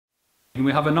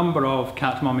We have a number of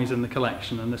cat mummies in the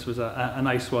collection, and this was a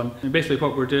nice one. And basically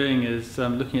what we're doing is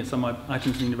looking at some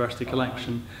items in the university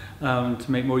collection to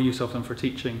make more use of them for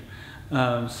teaching.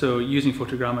 So using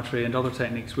photogrammetry and other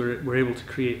techniques, we're able to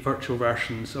create virtual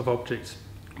versions of objects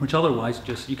which otherwise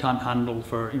just you can't handle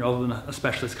for, other than a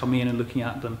specialist coming in and looking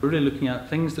at them. We're really looking at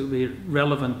things that would be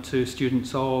relevant to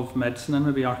students of medicine and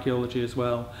maybe archaeology as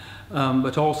well,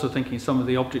 but also thinking some of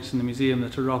the objects in the museum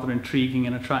that are rather intriguing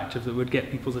and attractive that would get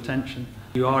people's attention.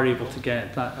 You are able to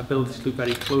get that ability to look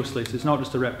very closely, so it's not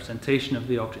just a representation of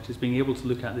the object, it's being able to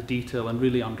look at the detail and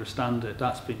really understand it.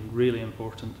 That's been really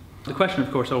important. The question, of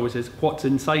course, always is what's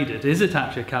inside it? Is it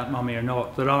actually a cat mummy or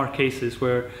not? There are cases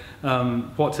where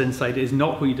what's inside is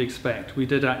not what you'd expect. We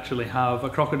did actually have a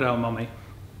crocodile mummy,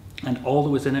 and all that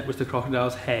was in it was the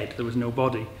crocodile's head. There was no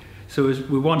body. So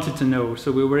we wanted to know,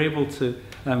 so we were able to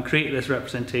create this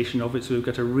representation of it, so we've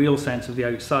got a real sense of the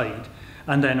outside.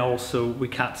 And then also we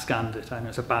CAT scanned it. I know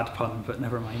it's a bad pun, but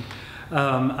never mind.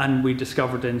 And we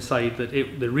discovered inside that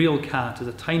the real cat is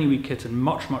a tiny wee kitten,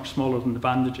 much, much smaller than the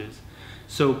bandages.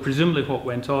 So presumably what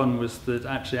went on was that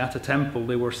actually at a temple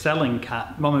they were selling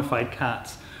mummified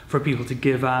cats for people to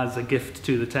give as a gift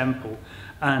to the temple.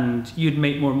 And you'd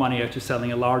make more money out of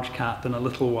selling a large cat than a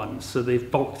little one, so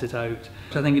they've bulked it out.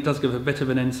 I think it does give a bit of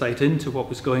an insight into what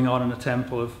was going on in a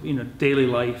temple of daily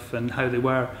life and how they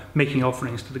were making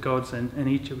offerings to the gods in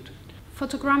Egypt.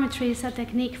 Photogrammetry is a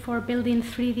technique for building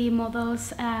 3D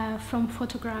models from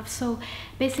photographs. So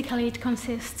basically it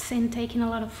consists in taking a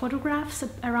lot of photographs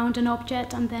around an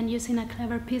object and then using a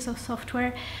clever piece of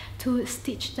software to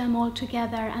stitch them all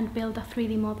together and build a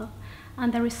 3D model.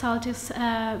 And the result is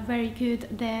very good.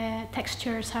 The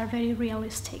textures are very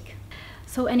realistic.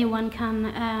 So anyone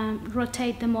can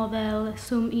rotate the model,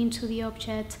 zoom into the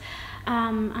object,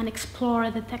 and explore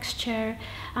the texture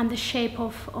and the shape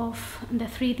of the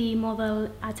 3D model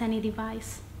at any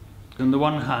device. On the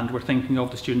one hand, we're thinking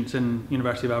of the students in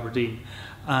University of Aberdeen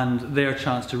and their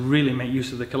chance to really make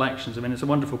use of the collections. I mean, it's a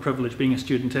wonderful privilege being a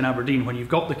student in Aberdeen when you've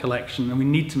got the collection, and we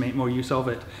need to make more use of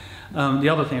it. The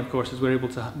other thing, of course, is we're able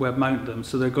to web mount them,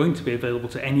 so they're going to be available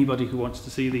to anybody who wants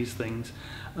to see these things.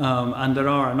 And there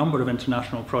are a number of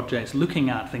international projects looking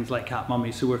at things like cat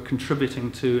mummies, so we're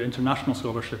contributing to international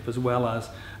scholarship as well as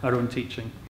our own teaching.